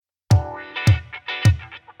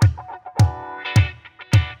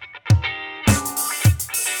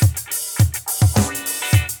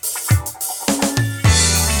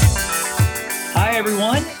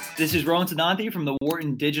This is Rowan Siddhanti from the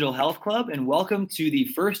Wharton Digital Health Club, and welcome to the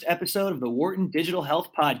first episode of the Wharton Digital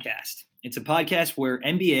Health Podcast. It's a podcast where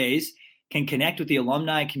MBAs can connect with the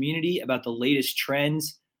alumni community about the latest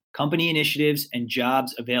trends, company initiatives, and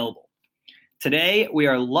jobs available. Today, we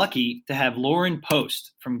are lucky to have Lauren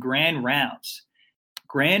Post from Grand Rounds.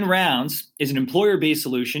 Grand Rounds is an employer-based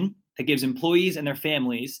solution that gives employees and their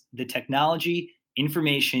families the technology,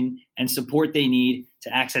 information, and support they need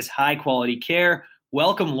to access high-quality care.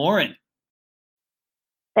 Welcome, Lauren.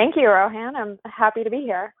 Thank you, Rohan. I'm happy to be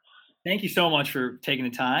here. Thank you so much for taking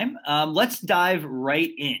the time. Let's dive right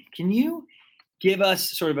in. Can you give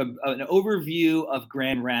us sort of an overview of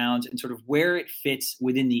Grand Rounds and sort of where it fits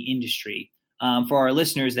within the industry for our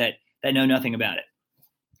listeners that know nothing about it?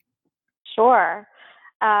 Sure.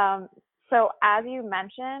 So as you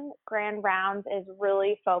mentioned, Grand Rounds is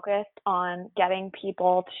really focused on getting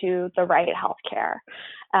people to the right healthcare.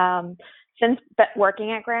 Since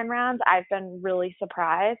working at Grand Rounds, I've been really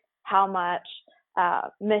surprised how much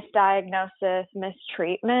misdiagnosis,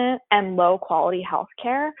 mistreatment, and low quality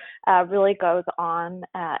healthcare really goes on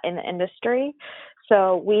in the industry.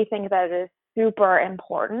 So we think that it is super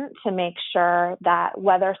important to make sure that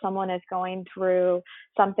whether someone is going through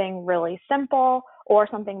something really simple or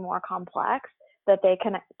something more complex, that they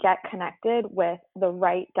can get connected with the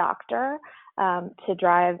right doctor to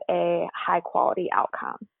drive a high quality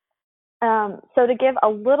outcome. So to give a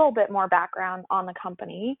little bit more background on the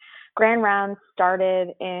company, Grand Rounds started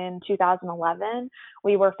in 2011.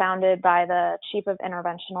 We were founded by the Chief of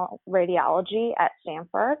Interventional Radiology at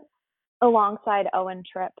Stanford, alongside Owen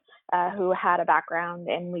Tripp, who had a background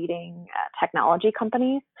in leading technology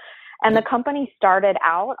companies. And the company started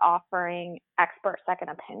out offering expert second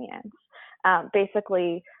opinions.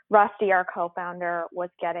 Basically, Rusty, our co-founder,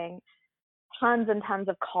 was getting tons and tons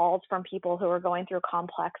of calls from people who were going through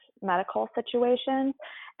complex medical situations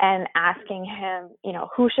and asking him,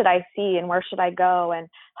 who should I see and where should I go, and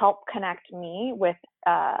help connect me with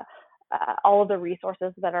all of the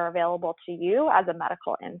resources that are available to you as a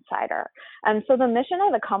medical insider. And so the mission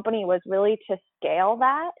of the company was really to scale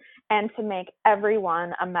that and to make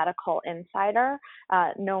everyone a medical insider,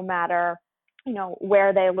 no matter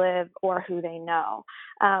where they live or who they know.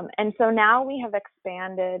 And so now we have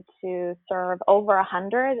expanded to serve over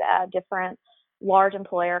 100 different large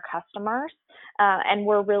employer customers. And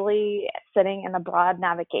we're really sitting in the broad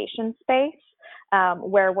navigation space,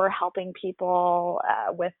 where we're helping people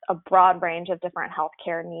with a broad range of different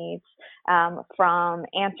healthcare needs, from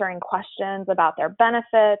answering questions about their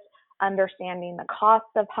benefits, understanding the cost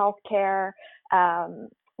of healthcare,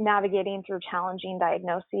 navigating through challenging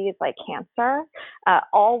diagnoses like cancer,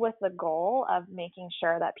 all with the goal of making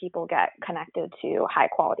sure that people get connected to high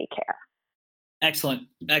quality care. Excellent.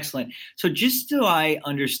 So just so I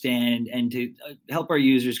understand and to help our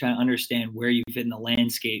users kind of understand where you fit in the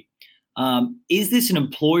landscape, is this an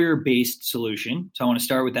employer-based solution? So I want to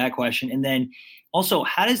start with that question. And then also,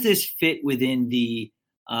 how does this fit within the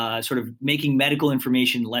sort of making medical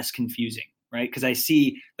information less confusing, right? Because I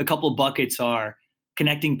see a couple of buckets are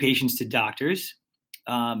connecting patients to doctors,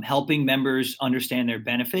 helping members understand their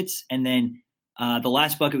benefits, and then the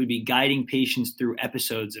last bucket would be guiding patients through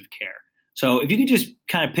episodes of care. So if you could just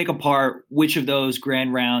kind of pick apart which of those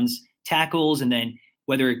Grand Rounds tackles, and then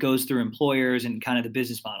whether it goes through employers and kind of the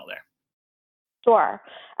business model there. Sure.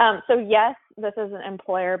 So yes, this is an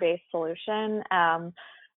employer-based solution.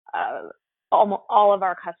 All of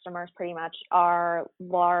our customers pretty much are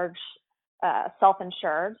large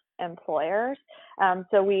self-insured employers.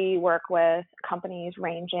 So we work with companies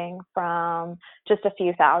ranging from just a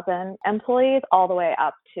few thousand employees all the way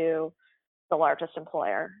up to the largest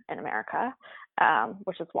employer in America,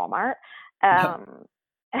 which is Walmart. And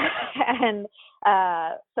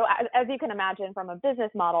so as you can imagine, from a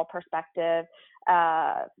business model perspective,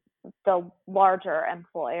 the larger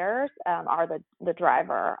employers are the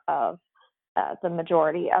driver of the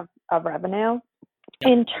majority of revenue.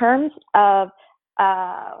 In terms of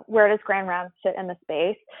where does Grand Rounds sit in the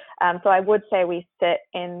space? So I would say we sit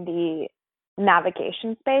in the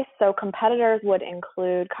navigation space. So competitors would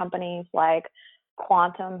include companies like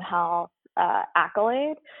Quantum Health,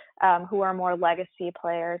 Accolade, who are more legacy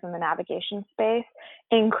players in the navigation space.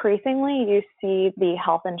 Increasingly, you see the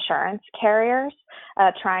health insurance carriers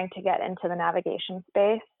trying to get into the navigation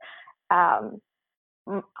space.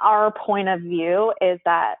 Our point of view is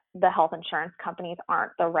that the health insurance companies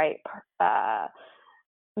aren't the right,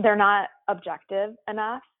 they're not objective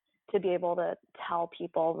enough to be able to tell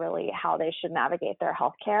people really how they should navigate their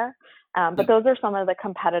healthcare. But those are some of the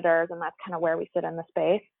competitors, and that's kind of where we sit in the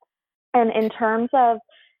space. And in terms of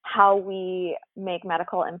how we make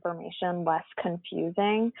medical information less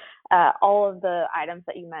confusing. All of the items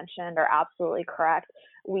that you mentioned are absolutely correct.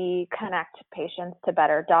 We connect patients to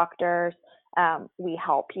better doctors. We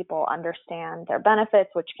help people understand their benefits,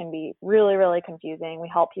 which can be really, really confusing. We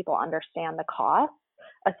help people understand the costs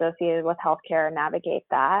associated with healthcare, navigate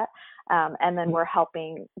that. And then we're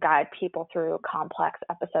helping guide people through complex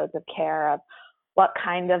episodes of care of what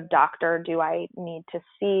kind of doctor do I need to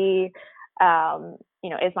see?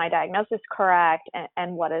 Is my diagnosis correct?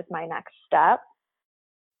 And what is my next step?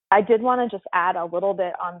 I did want to just add a little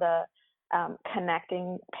bit on the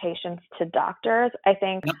connecting patients to doctors. I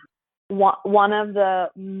think one of the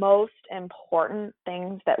most important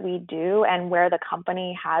things that we do, and where the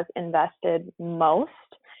company has invested most,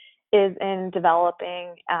 is in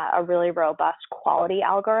developing a really robust quality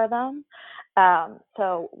algorithm.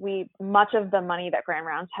 So much of the money that Grand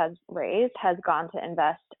Rounds has raised has gone to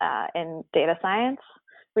invest in data science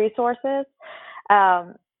resources.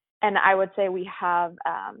 And I would say we have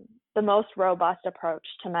the most robust approach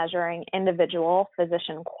to measuring individual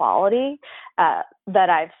physician quality that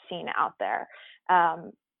I've seen out there.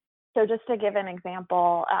 So just to give an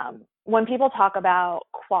example, when people talk about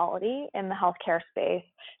quality in the healthcare space,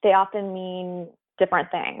 they often mean different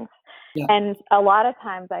things. Yeah. And a lot of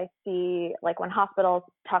times I see, like when hospitals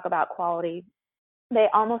talk about quality, they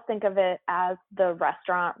almost think of it as the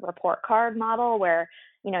restaurant report card model where,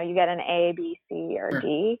 you get an A, B, C, or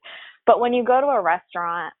D. But when you go to a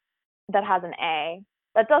restaurant that has an A,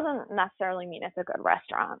 that doesn't necessarily mean it's a good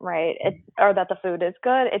restaurant, right? Or that the food is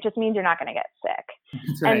good. It just means you're not going to get sick.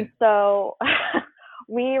 That's right. And so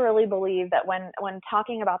we really believe that when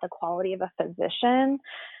talking about the quality of a physician,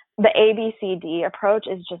 the ABCD approach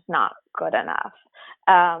is just not good enough.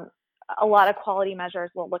 A lot of quality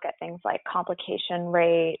measures will look at things like complication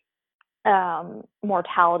rate,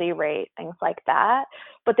 mortality rate, things like that,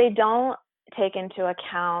 but they don't take into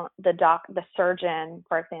account the surgeon,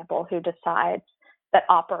 for example, who decides that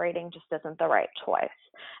operating just isn't the right choice.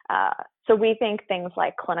 So we think things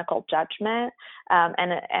like clinical judgment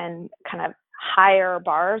and kind of higher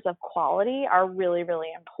bars of quality are really, really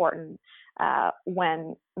important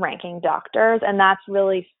when ranking doctors. And that's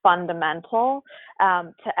really fundamental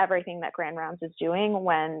to everything that Grand Rounds is doing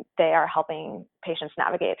when they are helping patients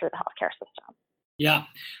navigate through the healthcare system. Yeah,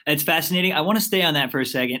 it's fascinating. I want to stay on that for a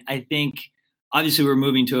second. I think obviously we're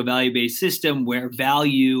moving to a value-based system where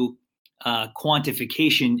value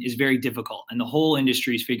quantification is very difficult, and the whole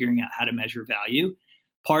industry is figuring out how to measure value.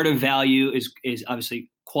 Part of value is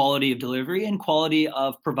obviously quality of delivery and quality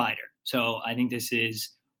of provider. So I think this is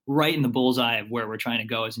right in the bullseye of where we're trying to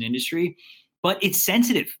go as an industry, but it's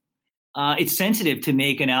sensitive. It's sensitive to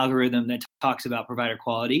make an algorithm that talks about provider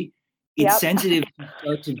quality. It's sensitive to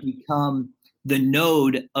start to become the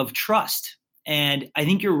node of trust. And I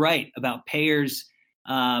think you're right about payers.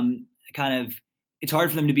 It's hard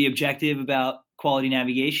for them to be objective about quality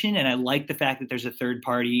navigation. And I like the fact that there's a third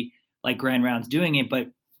party like Grand Rounds doing it. But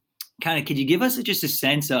could you give us just a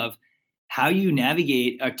sense of how you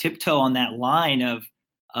navigate or tiptoe on that line of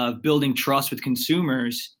building trust with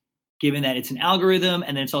consumers, given that it's an algorithm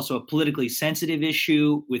and then it's also a politically sensitive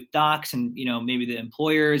issue with docs and maybe the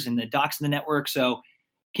employers and the docs in the network. So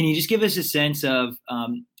can you just give us a sense of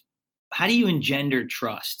how do you engender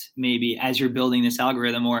trust maybe as you're building this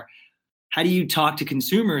algorithm, or how do you talk to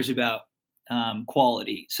consumers about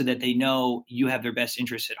quality so that they know you have their best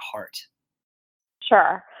interests at heart?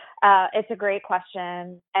 Sure. It's a great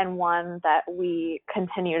question, and one that we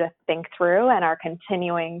continue to think through and are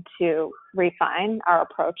continuing to refine our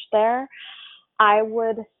approach there. I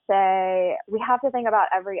would say we have to think about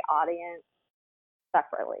every audience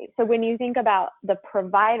separately. So when you think about the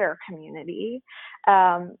provider community,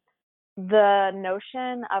 the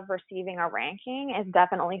notion of receiving a ranking is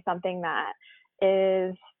definitely something that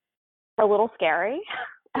is a little scary.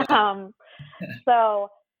 So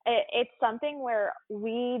it's something where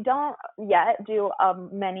we don't yet do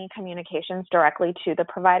many communications directly to the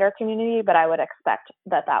provider community, but I would expect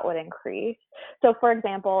that would increase. So for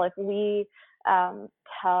example, if we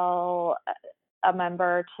tell a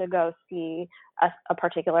member to go see a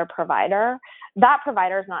particular provider, that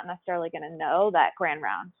provider is not necessarily going to know that Grand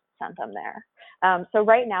Rounds sent them there. So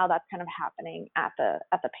right now that's kind of happening at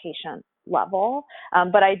the patient level.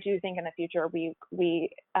 But I do think in the future we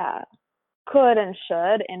could and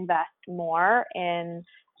should invest more in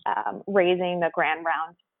raising the Grand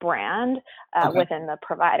Rounds brand within the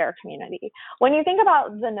provider community. When you think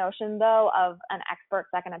about the notion, though, of an expert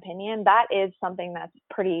second opinion, that is something that's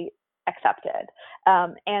pretty accepted.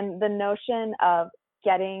 And the notion of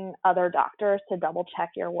getting other doctors to double check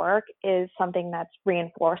your work is something that's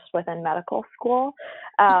reinforced within medical school.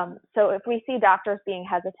 So if we see doctors being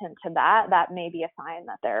hesitant to that, that may be a sign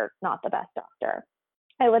that they're not the best doctor.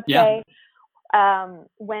 I would say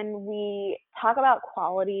when we talk about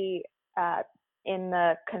quality in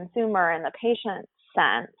the consumer and the patient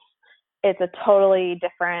sense, it's a totally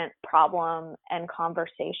different problem and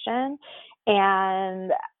conversation.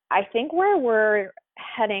 And I think where we're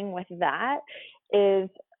heading with that is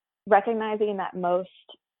recognizing that most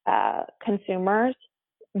consumers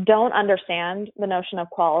don't understand the notion of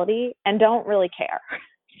quality and don't really care.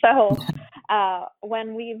 So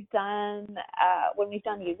when we've done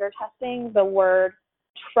user testing, the word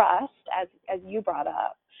trust, as you brought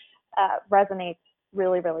up, resonates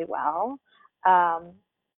really, really well.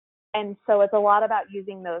 And so it's a lot about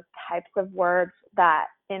using those types of words that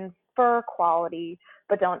infer quality,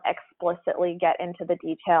 but don't explicitly get into the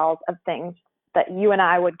details of things that you and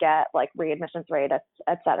I would get, like readmissions rate,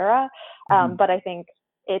 et cetera. But I think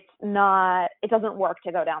it doesn't work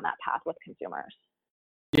to go down that path with consumers.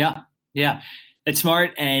 Yeah, that's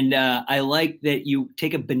smart. And I like that you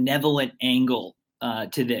take a benevolent angle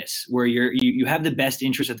to this, where you have the best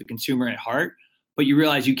interest of the consumer at heart, but you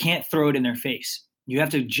realize you can't throw it in their face. You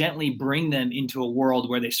have to gently bring them into a world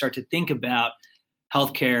where they start to think about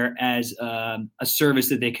healthcare as a service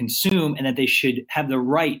that they consume, and that they should have the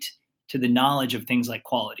right to the knowledge of things like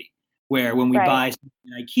quality. Where when we buy something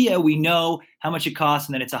at IKEA, we know how much it costs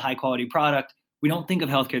and that it's a high quality product. We don't think of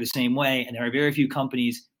healthcare the same way, and there are very few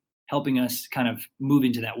companies helping us kind of move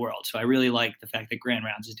into that world. So I really like the fact that Grand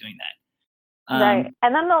Rounds is doing that. Right.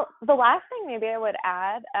 And then the last thing maybe I would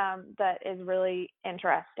add that is really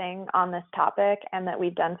interesting on this topic, and that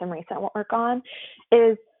we've done some recent work on,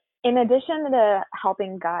 is in addition to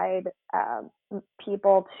helping guide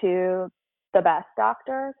people to the best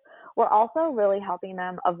doctors, we're also really helping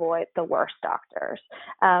them avoid the worst doctors.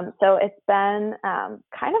 So it's been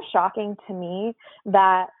kind of shocking to me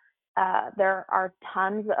that there are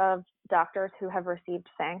tons of doctors who have received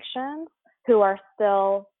sanctions who are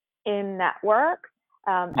still in network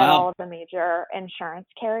at all of the major insurance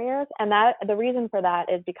carriers. And that the reason for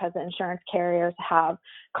that is because the insurance carriers have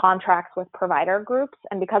contracts with provider groups.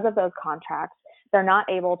 And because of those contracts, they're not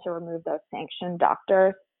able to remove those sanctioned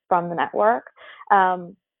doctors from the network.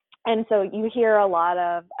 And so you hear a lot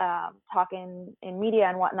of talking in media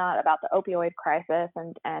and whatnot about the opioid crisis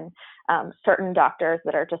and certain doctors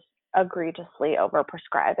that are just egregiously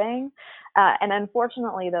overprescribing. And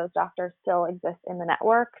unfortunately, those doctors still exist in the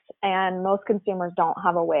networks, and most consumers don't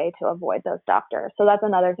have a way to avoid those doctors. So that's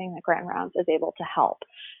another thing that Grand Rounds is able to help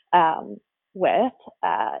with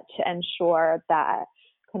to ensure that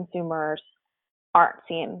consumers aren't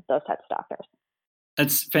seeing those types of doctors.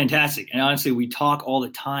 That's fantastic. And honestly, we talk all the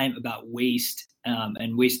time about waste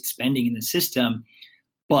and waste spending in the system,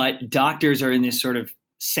 but doctors are in this sort of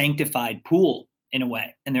sanctified pool in a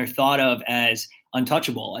way, and they're thought of as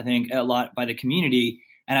untouchable, I think, a lot by the community.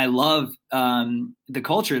 And I love the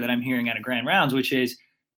culture that I'm hearing out of Grand Rounds, which is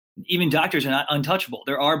even doctors are not untouchable.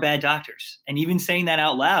 There are bad doctors. And even saying that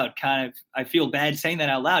out loud, I feel bad saying that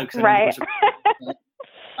out loud, because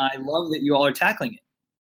I love that you all are tackling it.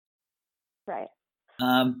 Right.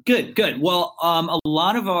 Good. Well, a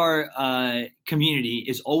lot of our community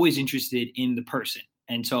is always interested in the person.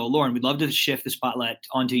 And so, Lauren, we'd love to shift the spotlight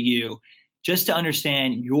onto you just to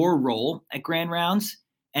understand your role at Grand Rounds.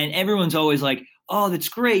 And everyone's always like, oh, that's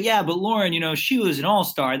great. Yeah, but Lauren, she was an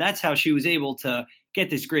all-star. That's how she was able to get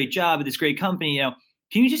this great job at this great company.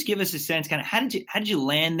 Can you just give us a sense, kind of how did you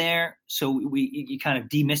land there? So you kind of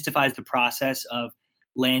demystifies the process of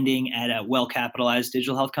landing at a well-capitalized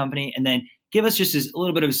digital health company, and then give us just a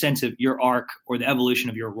little bit of a sense of your arc or the evolution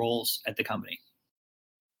of your roles at the company.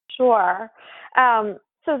 Sure.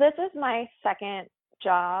 So this is my second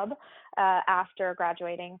job after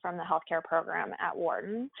graduating from the healthcare program at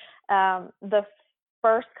Wharton. The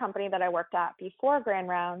first company that I worked at before Grand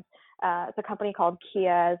Rounds is a company called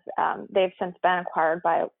Kia's. They've since been acquired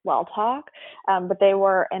by WellTalk, but they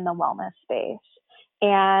were in the wellness space.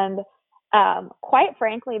 And quite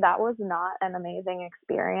frankly, that was not an amazing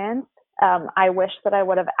experience. I wish that I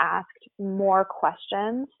would have asked more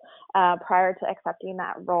questions prior to accepting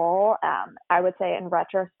that role. I would say in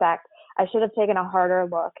retrospect, I should have taken a harder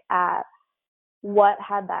look at what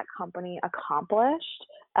had that company accomplished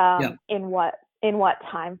in what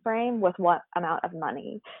time frame with what amount of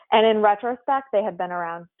money. And in retrospect, they had been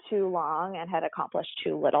around too long and had accomplished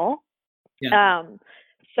too little. Yeah.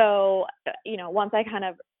 So, once I kind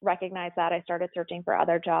of recognized that, I started searching for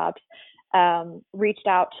other jobs, reached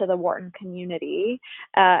out to the Wharton community,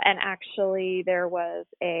 and actually there was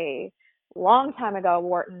a long time ago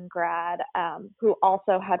Wharton grad who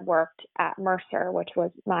also had worked at Mercer, which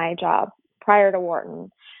was my job prior to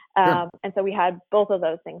Wharton. Sure. And so we had both of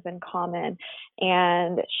those things in common.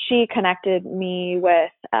 And she connected me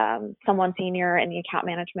with someone senior in the account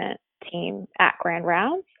management team at Grand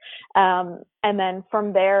Rounds. And then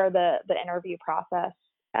from there, the interview process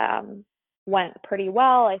went pretty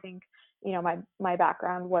well. I think, my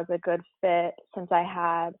background was a good fit since I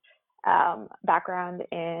had background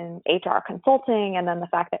in HR consulting, and then the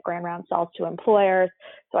fact that Grand Rounds sells to employers.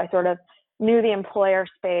 So I sort of knew the employer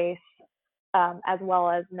space as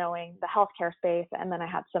well as knowing the healthcare space, and then I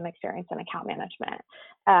had some experience in account management.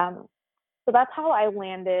 So that's how I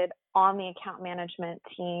landed on the account management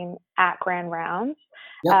team at Grand Rounds.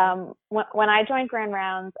 Yep. When I joined Grand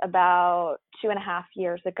Rounds about 2.5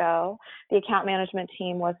 years ago, the account management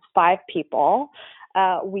team was 5 people.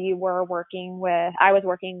 I was working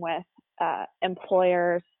with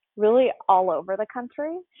employers really all over the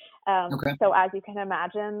country. Okay. So as you can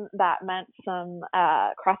imagine, that meant some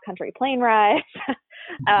cross-country plane rides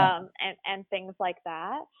and things like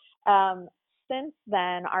that. Since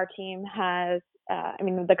then, our team has,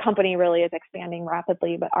 the company really is expanding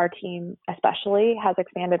rapidly, but our team especially has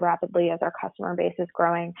expanded rapidly as our customer base is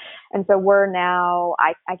growing. And so we're now,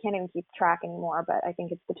 I can't even keep track anymore, but I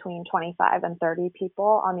think it's between 25 and 30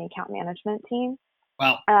 people on the account management team.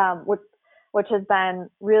 Wow. Which has been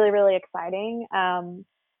really, really exciting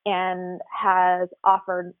and has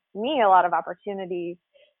offered me a lot of opportunities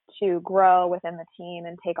to grow within the team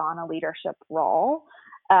and take on a leadership role.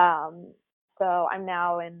 So I'm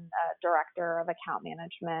now in a director of account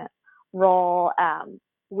management role.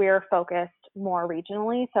 We're focused more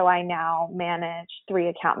regionally, so I now manage 3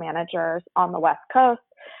 account managers on the West Coast,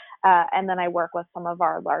 and then I work with some of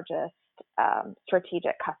our largest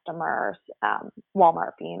strategic customers,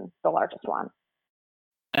 Walmart being the largest one.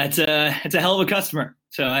 It's a hell of a customer.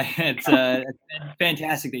 So it's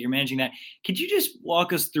fantastic that you're managing that. Could you just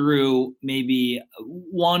walk us through maybe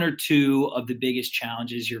 1 or 2 of the biggest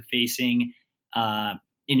challenges you're facing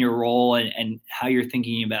in your role and how you're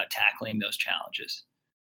thinking about tackling those challenges?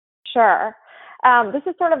 Sure. This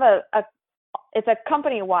is sort of it's a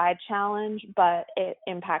company-wide challenge, but it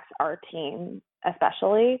impacts our team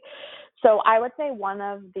especially. So I would say one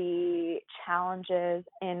of the challenges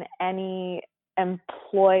in any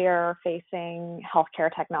employer-facing healthcare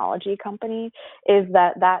technology company is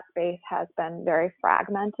that space has been very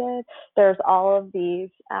fragmented. There's all of these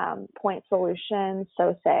point solutions.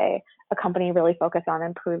 So say a company really focused on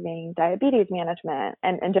improving diabetes management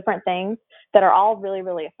and different things that are all really,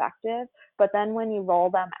 really effective. But then when you roll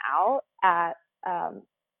them out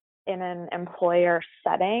in an employer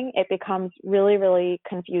setting, it becomes really, really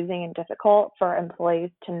confusing and difficult for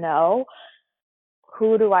employees to know,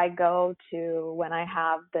 who do I go to when I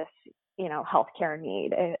have this, healthcare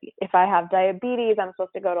need? If I have diabetes, I'm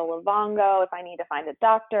supposed to go to Livongo. If I need to find a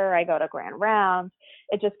doctor, I go to Grand Rounds.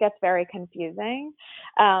 It just gets very confusing.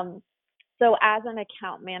 So as an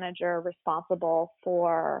account manager responsible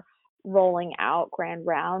for rolling out Grand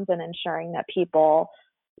Rounds and ensuring that people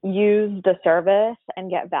use the service and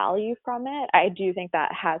get value from it, I do think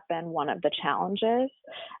that has been one of the challenges.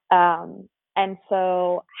 And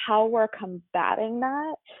so how we're combating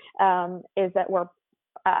that is that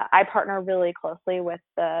I partner really closely with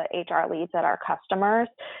the HR leads at our customers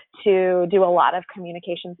to do a lot of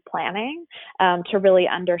communications planning to really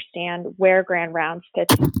understand where Grand Rounds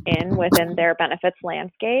fits in within their benefits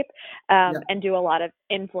landscape and do a lot of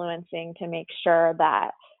influencing to make sure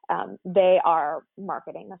that they are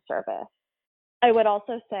marketing the service. I would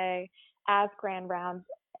also say, as Grand Rounds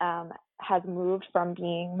has moved from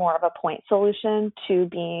being more of a point solution to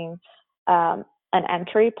being an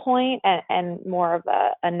entry point and more of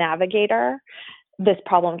a navigator, this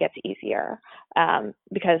problem gets easier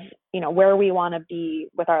because, where we want to be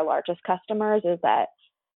with our largest customers is that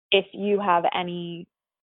if you have any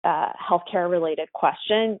healthcare related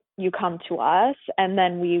question, you come to us and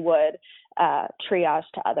then we would triage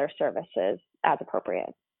to other services as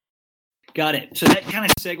appropriate. Got it. So that kind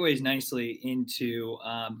of segues nicely into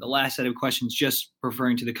the last set of questions, just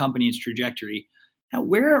referring to the company's trajectory. Now,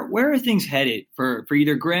 where are things headed for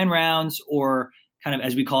either Grand Rounds or kind of,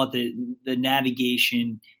 as we call it, the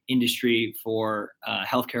navigation industry for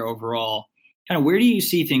healthcare overall? Kind of where do you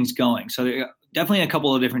see things going? So there are definitely a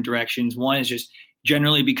couple of different directions. One is just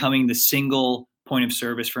generally becoming the single point of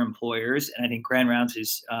service for employers. And I think Grand Rounds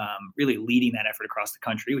is really leading that effort across the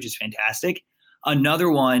country, which is fantastic.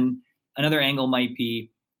 Another angle might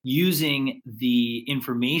be using the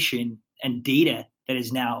information and data that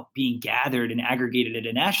is now being gathered and aggregated at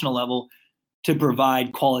a national level to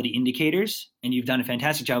provide quality indicators, and you've done a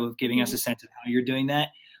fantastic job of giving us a sense of how you're doing that.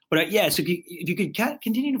 But so if you could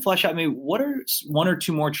continue to flesh out, maybe what are one or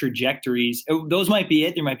two more trajectories? Those might be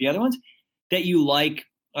it. There might be other ones that you like,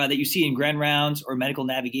 that you see in grand rounds or medical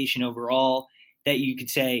navigation overall, that you could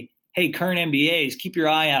say, hey, current MBAs, keep your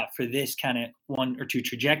eye out for this kind of one or two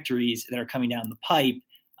trajectories that are coming down the pipe.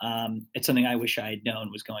 It's something I wish I had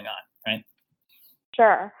known was going on, right?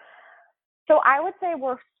 Sure. So I would say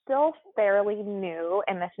we're still fairly new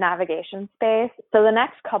in this navigation space. So the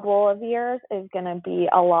next couple of years is going to be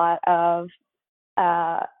a lot of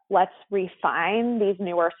let's refine these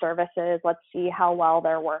newer services. Let's see how well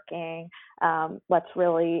they're working. Let's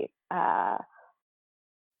really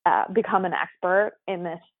become an expert in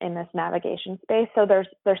this navigation space. So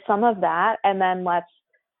there's some of that, and then let's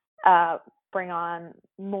bring on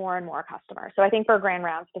more and more customers. So I think for Grand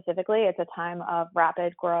Round specifically, it's a time of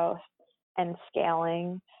rapid growth and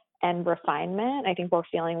scaling and refinement. I think we're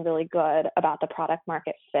feeling really good about the product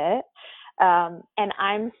market fit. And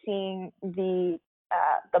I'm seeing the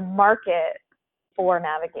market for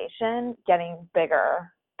navigation getting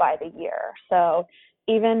bigger by the year. So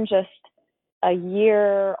even just a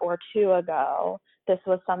year or two ago, this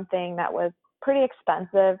was something that was pretty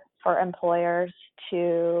expensive for employers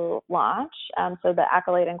to launch. So the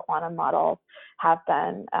Accolade and Quantum models have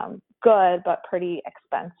been good, but pretty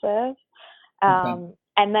expensive. Okay.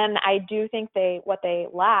 And then I do think what they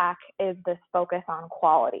lack is this focus on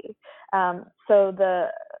quality. So the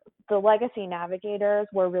legacy navigators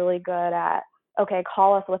were really good at, okay,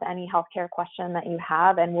 call us with any healthcare question that you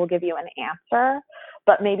have and we'll give you an answer.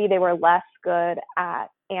 But maybe they were less good at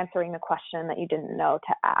answering the question that you didn't know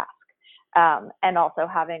to ask, and also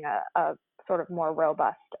having a sort of more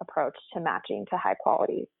robust approach to matching to high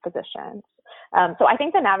quality physicians. So I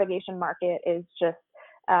think the navigation market is just,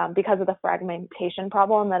 because of the fragmentation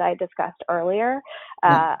problem that I discussed earlier,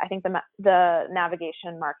 I think the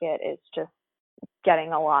navigation market is just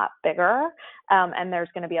getting a lot bigger, and there's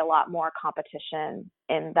going to be a lot more competition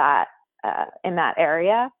in that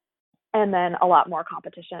area, and then a lot more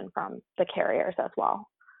competition from the carriers as well.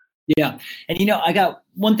 Yeah, and I got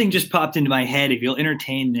one thing just popped into my head. If you'll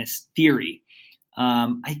entertain this theory,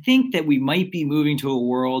 I think that we might be moving to a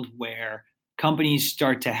world where companies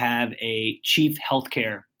start to have a chief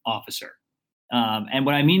healthcare officer. And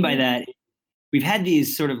what I mean by that, we've had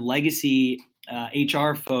these sort of legacy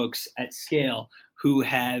HR folks at scale who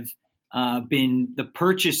have been the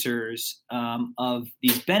purchasers of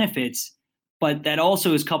these benefits, but that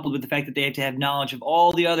also is coupled with the fact that they have to have knowledge of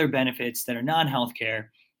all the other benefits that are non-healthcare.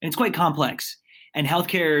 And it's quite complex. And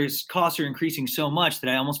healthcare's costs are increasing so much that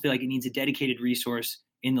I almost feel like it needs a dedicated resource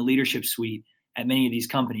in the leadership suite at many of these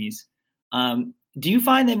companies. Do you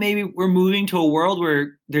find that maybe we're moving to a world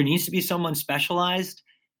where there needs to be someone specialized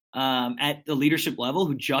at the leadership level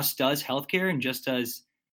who just does healthcare and just does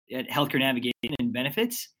healthcare navigation and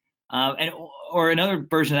benefits? Or another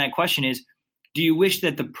version of that question is, do you wish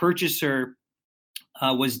that the purchaser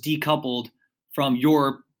was decoupled from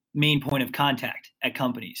your main point of contact at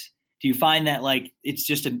companies? Do you find that like it's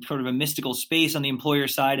just a sort of a mystical space on the employer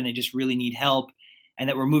side and they just really need help, and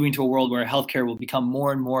that we're moving to a world where healthcare will become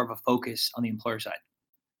more and more of a focus on the employer side?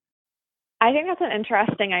 I think that's an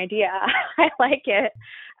interesting idea. I like it.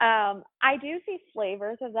 I do see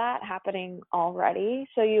flavors of that happening already.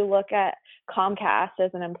 So you look at Comcast as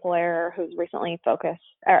an employer who's recently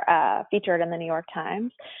featured in the New York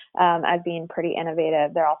Times as being pretty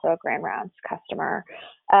innovative. They're also a Grand Rounds customer.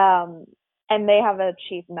 And they have a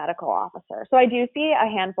chief medical officer. So I do see a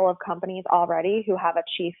handful of companies already who have a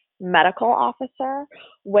chief medical officer,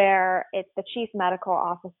 where it's the chief medical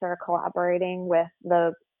officer collaborating with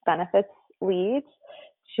the benefits leads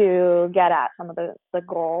to get at some of the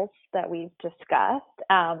goals that we've discussed.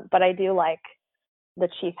 But I do like the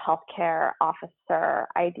chief healthcare officer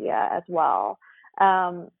idea as well.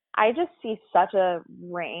 I just see such a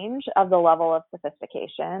range of the level of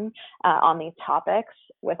sophistication on these topics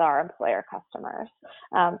with our employer customers.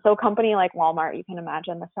 So a company like Walmart, you can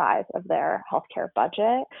imagine the size of their healthcare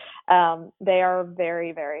budget. They are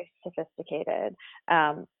very, very sophisticated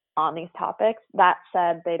on these topics. That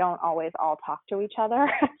said, they don't always all talk to each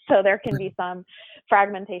other. So there can be some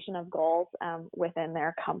fragmentation of goals within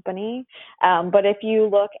their company. But if you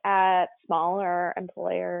look at smaller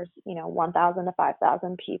employers, 1,000 to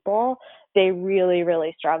 5,000 people, they really,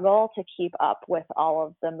 really struggle to keep up with all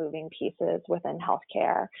of the moving pieces within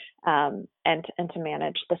healthcare and to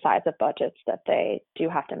manage the size of budgets that they do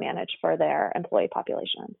have to manage for their employee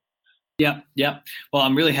population. Yeah. Well,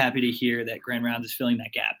 I'm really happy to hear that Grand Rounds is filling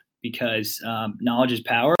that gap, because knowledge is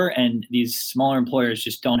power, and these smaller employers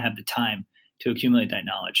just don't have the time to accumulate that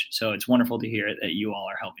knowledge. So it's wonderful to hear that you all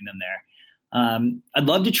are helping them there. I'd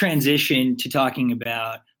love to transition to talking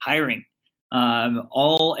about hiring.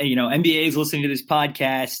 All MBAs listening to this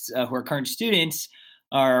podcast who are current students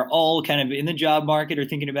are all kind of in the job market or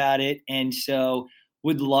thinking about it, and so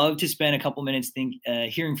would love to spend a couple minutes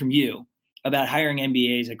hearing from you about hiring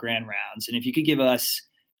MBAs at Grand Rounds. And if you could give us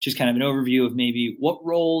just kind of an overview of maybe what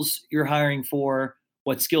roles you're hiring for,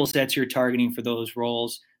 what skill sets you're targeting for those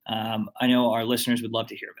roles. I know our listeners would love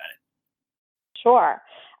to hear about it. Sure.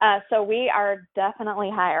 So we are definitely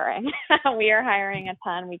hiring. We are hiring a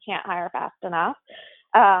ton. We can't hire fast enough.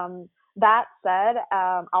 That said,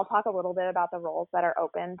 I'll talk a little bit about the roles that are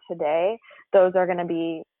open today. Those are going to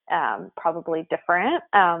be probably different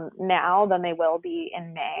now than they will be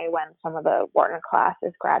in May when some of the Wharton class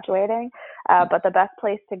is graduating. But the best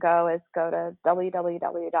place to go is go to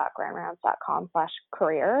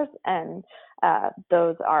www.grandrounds.com/careers, and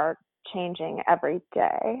those are changing every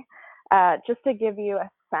day. Just to give you a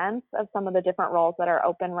sense of some of the different roles that are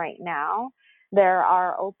open right now, there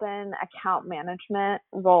are open account management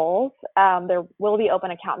roles. There will be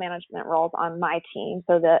open account management roles on my team,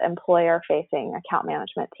 so the employer-facing account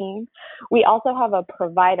management team. We also have a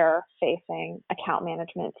provider-facing account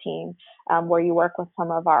management team where you work with some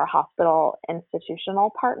of our hospital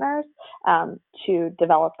institutional partners to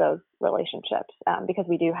develop those relationships because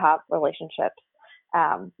we do have relationships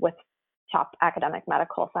with top academic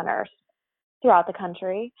medical centers throughout the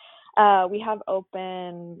country. We have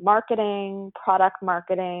open marketing, product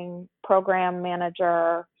marketing, program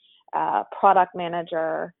manager, product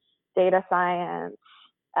manager, data science,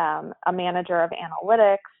 a manager of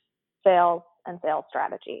analytics, sales, and sales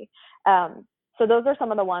strategy. So those are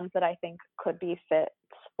some of the ones that I think could be fits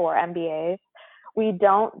for MBAs. We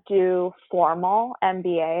don't do formal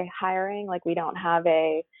MBA hiring. Like we don't have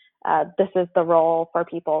this is the role for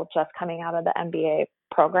people just coming out of the MBA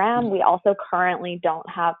program. We also currently don't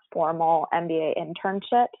have formal MBA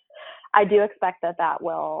internships. I do expect that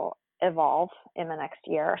will evolve in the next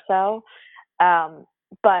year or so.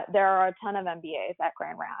 But there are a ton of MBAs at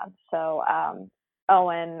Grand Rounds. So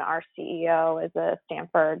Owen, our CEO, is a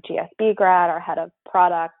Stanford GSB grad. Our head of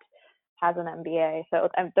product has an MBA. So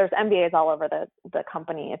there's MBAs all over the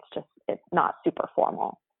company. It's not super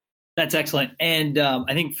formal. That's excellent. And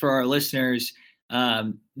I think for our listeners,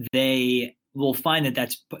 they will find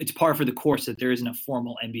it's par for the course that there isn't a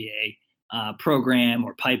formal MBA program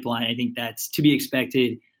or pipeline. I think that's to be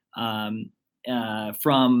expected from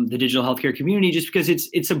the digital healthcare community, just because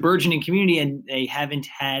it's a burgeoning community and they haven't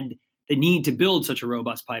had the need to build such a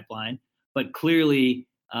robust pipeline. But clearly,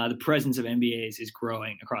 the presence of MBAs is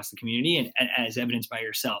growing across the community, and as evidenced by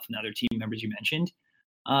yourself and other team members you mentioned.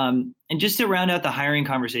 And just to round out the hiring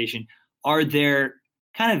conversation, are there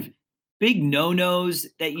kind of big no-nos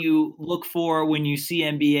that you look for when you see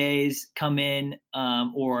MBAs come in,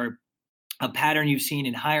 or a pattern you've seen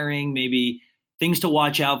in hiring, maybe things to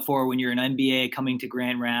watch out for when you're an MBA coming to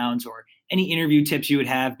Grand Rounds, or any interview tips you would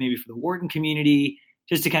have maybe for the Wharton community,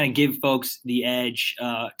 just to kind of give folks the edge,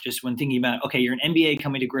 just when thinking about, okay, you're an MBA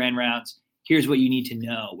coming to Grand Rounds, here's what you need to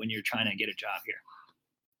know when you're trying to get a job here.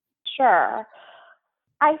 Sure.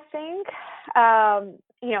 I think,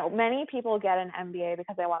 many people get an MBA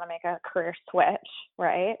because they want to make a career switch,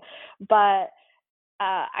 right? But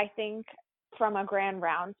I think from a Grand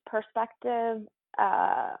Rounds perspective,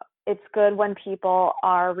 it's good when people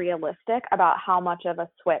are realistic about how much of a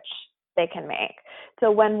switch they can make.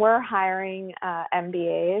 So when we're hiring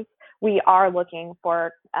MBAs, we are looking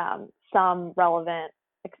for some relevant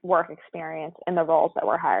work experience in the roles that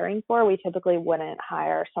we're hiring for. We typically wouldn't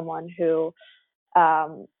hire someone who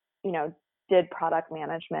did product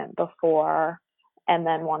management before and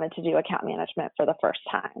then wanted to do account management for the first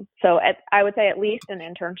time. So I would say at least an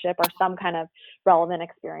internship or some kind of relevant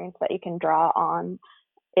experience that you can draw on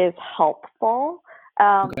is helpful.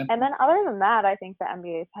 Okay. And then other than that, I think the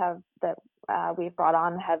MBAs we've brought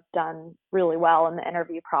on have done really well in the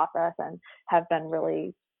interview process and have been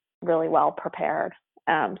really, really well prepared.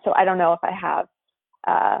 So I don't know if I have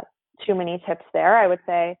too many tips there. I would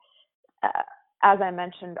say, as I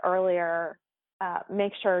mentioned earlier,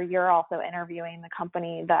 make sure you're also interviewing the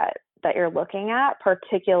company that you're looking at,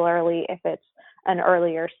 particularly if it's an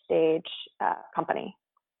earlier stage company.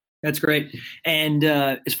 That's great. And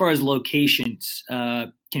as far as locations,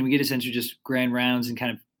 can we get a sense of just Grand Rounds and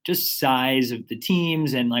kind of just size of the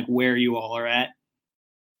teams and like where you all are at?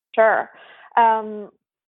 Sure.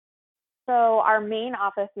 So our main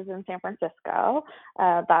office is in San Francisco.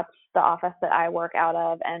 That's the office that I work out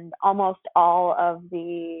of, and almost all of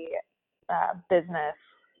the business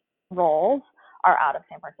roles are out of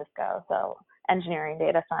San Francisco. So engineering,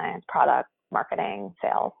 data science, product, marketing,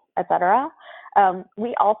 sales, etc.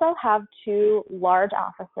 We also have 2 large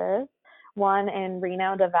offices, one in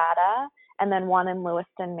Reno, Nevada, and then one in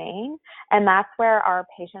Lewiston, Maine. And that's where our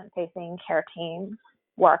patient-facing care teams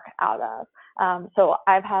work out of. So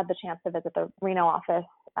I've had the chance to visit the Reno office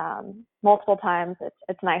multiple times.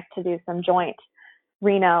 It's nice to do some joint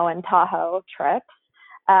Reno and Tahoe trips.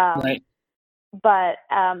 Right. But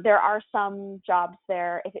there are some jobs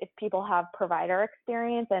there, if people have provider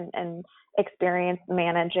experience and experience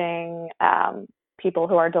managing people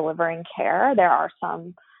who are delivering care, there are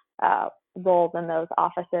some roles in those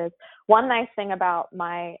offices. One nice thing about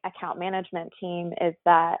my account management team is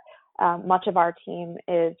that much of our team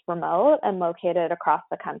is remote and located across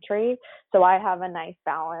the country. So I have a nice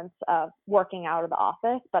balance of working out of the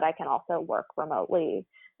office, but I can also work remotely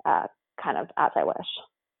kind of as I wish.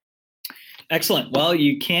 Excellent. Well,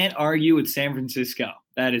 you can't argue with San Francisco.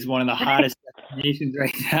 That is one of the hottest destinations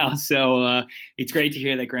right now. So it's great to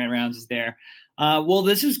hear that Grand Rounds is there. Well,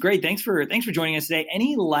 this is great. Thanks for joining us today.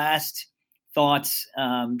 Any last thoughts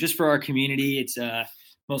just for our community? It's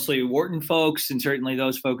mostly Wharton folks and certainly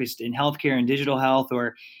those focused in healthcare and digital health,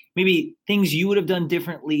 or maybe things you would have done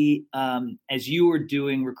differently as you were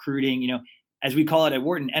doing recruiting, as we call it at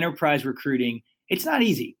Wharton, enterprise recruiting. It's not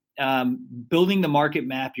easy. Building the market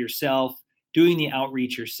map yourself, doing the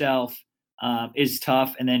outreach yourself is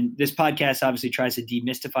tough. And then this podcast obviously tries to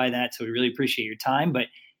demystify that. So we really appreciate your time. But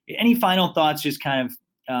any final thoughts just kind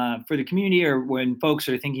of for the community, or when folks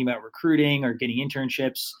are thinking about recruiting or getting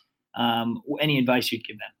internships, any advice you'd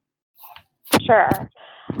give them? Sure.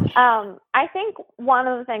 I think one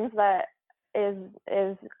of the things that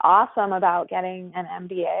is awesome about getting an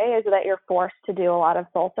MBA is that you're forced to do a lot of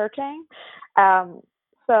soul searching.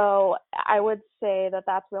 So I would say that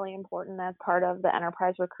that's really important as part of the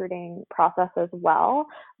enterprise recruiting process as well.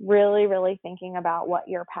 Really, really thinking about what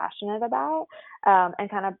you're passionate about and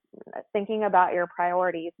kind of thinking about your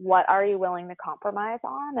priorities. What are you willing to compromise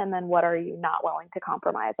on? And then what are you not willing to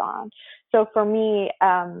compromise on? So for me,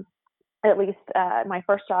 at least my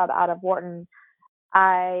first job out of Wharton,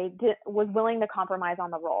 I was willing to compromise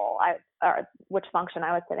on the role, or which function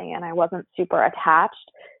I was sitting in. I wasn't super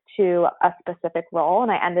attached to a specific role,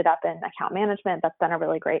 and I ended up in account management. That's been a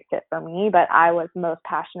really great fit for me, but I was most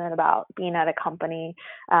passionate about being at a company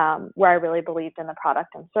where I really believed in the product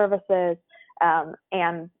and services,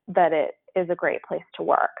 and that it is a great place to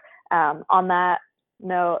work. On that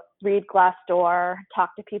note, read Glassdoor,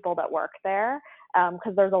 talk to people that work there,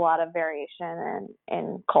 because there's a lot of variation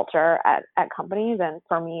in culture at companies, and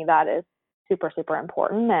for me that is super, super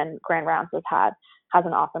important. And Grand Rounds has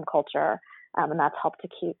an awesome culture, and that's helped to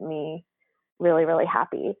keep me really, really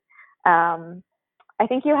happy. I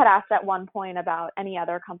think you had asked at one point about any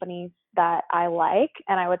other companies that I like,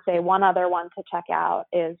 and I would say one other one to check out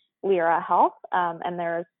is Lyra Health, and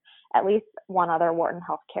there's at least one other Wharton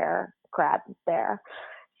Healthcare grad there.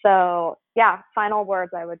 So yeah, final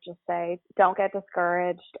words, I would just say, don't get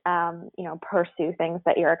discouraged, pursue things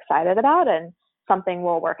that you're excited about, and something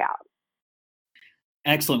will work out.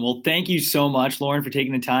 Excellent. Well, thank you so much, Lauren, for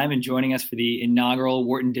taking the time and joining us for the inaugural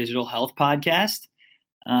Wharton Digital Health podcast.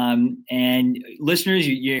 And listeners,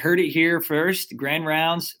 you heard it here first. Grand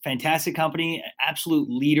Rounds, fantastic company, absolute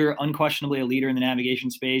leader, unquestionably a leader in the navigation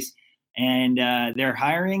space. And they're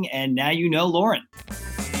hiring. And now you know Lauren.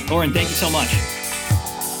 Lauren, thank you so much.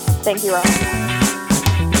 Thank you, Rob.